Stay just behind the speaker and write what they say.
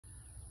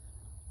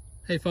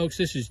Hey folks,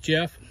 this is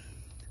Jeff.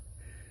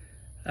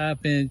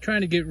 I've been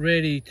trying to get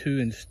ready to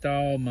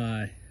install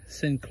my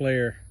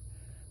Sinclair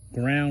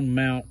ground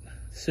mount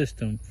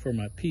system for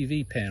my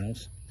PV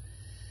panels.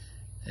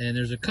 And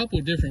there's a couple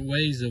of different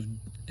ways of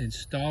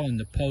installing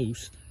the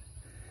post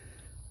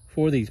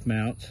for these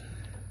mounts.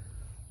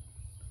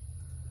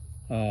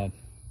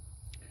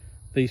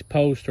 These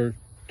posts are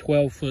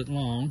 12 foot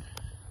long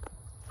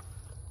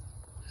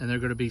and they're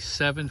going to be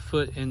 7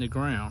 foot in the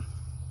ground.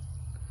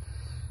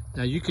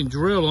 Now you can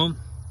drill a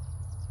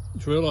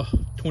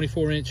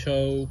 24-inch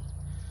hole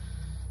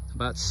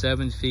about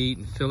 7 feet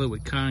and fill it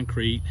with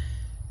concrete,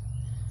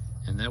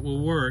 and that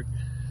will work,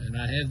 and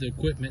I have the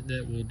equipment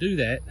that will do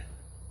that.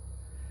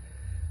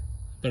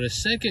 But a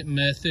second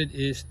method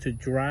is to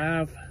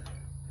drive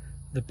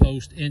the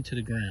post into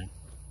the ground.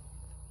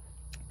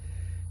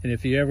 And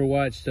if you ever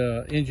watched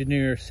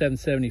Engineer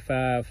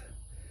 775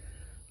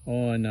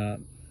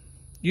 on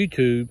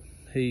YouTube,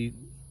 he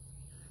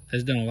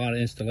has done a lot of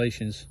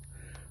installations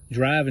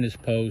driving his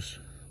post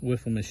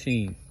with a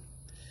machine,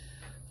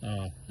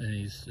 and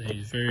he's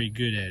very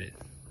good at it.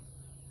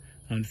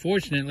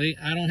 Unfortunately,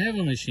 I don't have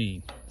a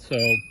machine, so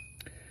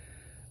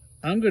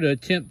I'm going to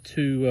attempt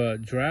to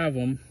drive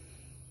them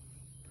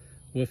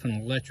with an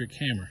electric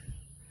hammer.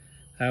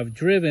 I've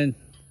driven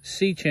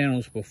C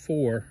channels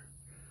before,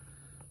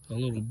 a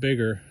little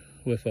bigger,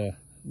 with a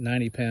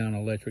 90-pound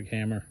electric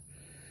hammer,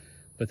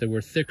 but they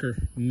were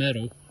thicker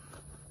metal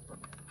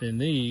than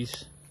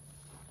these.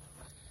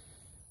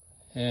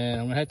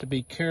 And I'm gonna have to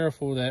be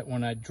careful that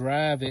when I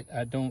drive it,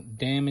 I don't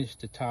damage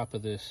the top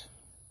of this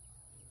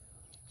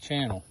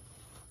channel.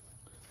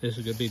 This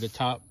is gonna be the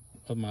top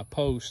of my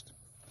post.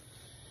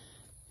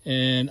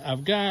 And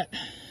I've got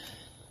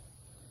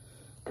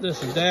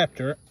this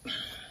adapter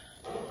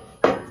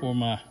for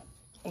my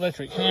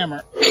electric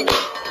hammer. Oh,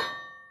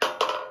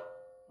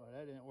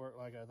 that didn't work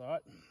like I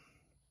thought.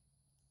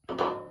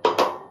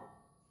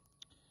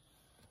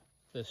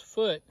 This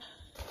foot,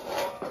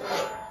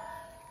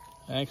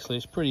 actually,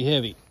 it's pretty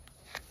heavy.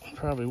 It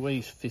probably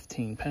weighs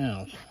 15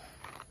 pounds.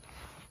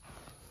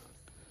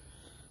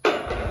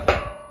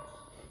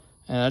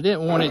 And I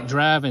didn't want it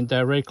driving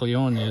directly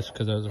on this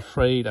because I was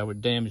afraid I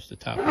would damage the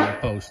top of the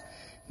post,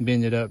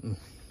 bend it up, and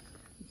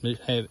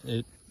have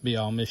it be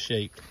all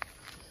misshaped.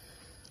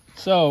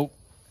 So,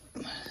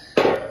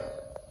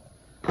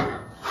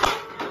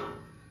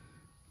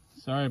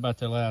 sorry about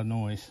the loud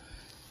noise.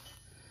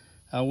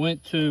 I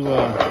went to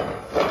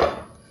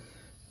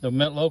the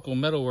local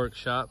metalworks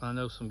shop. I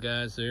know some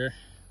guys there,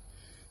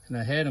 and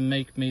I had them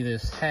make me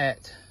this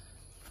hat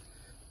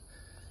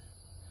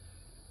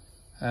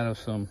out of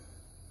some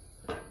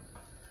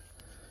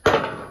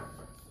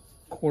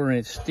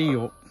 1/4-inch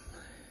steel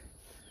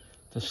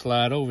to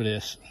slide over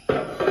this,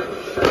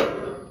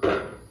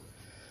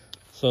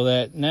 so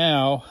that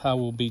now I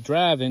will be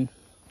driving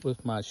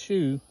with my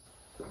shoe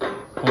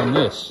on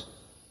this,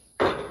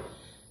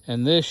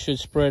 and this should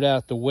spread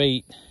out the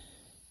weight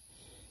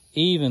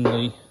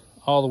evenly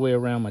all the way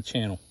around my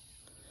channel.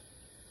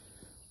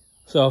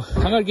 So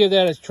I'm going to give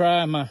that a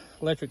try. My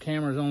electric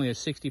hammer is only a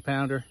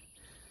 60-pounder.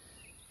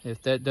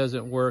 If that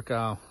doesn't work,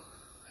 I'll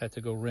have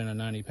to go rent a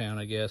 90-pound,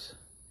 I guess.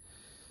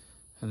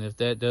 And if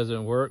that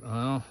doesn't work,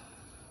 well,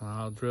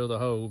 I'll drill the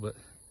hole, but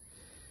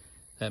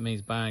that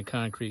means buying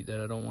concrete that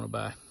I don't want to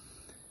buy. At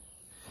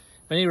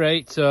any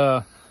rate,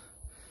 the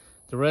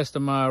rest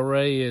of my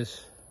array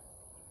is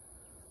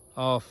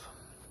off,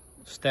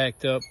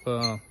 stacked up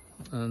in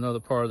another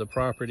part of the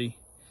property.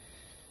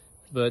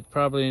 But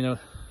probably in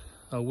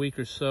a week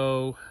or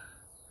so,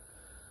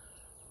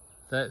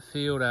 that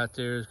field out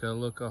there is going to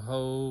look a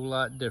whole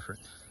lot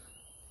different.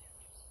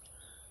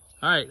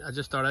 All right, I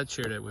just thought I'd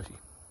share that with you.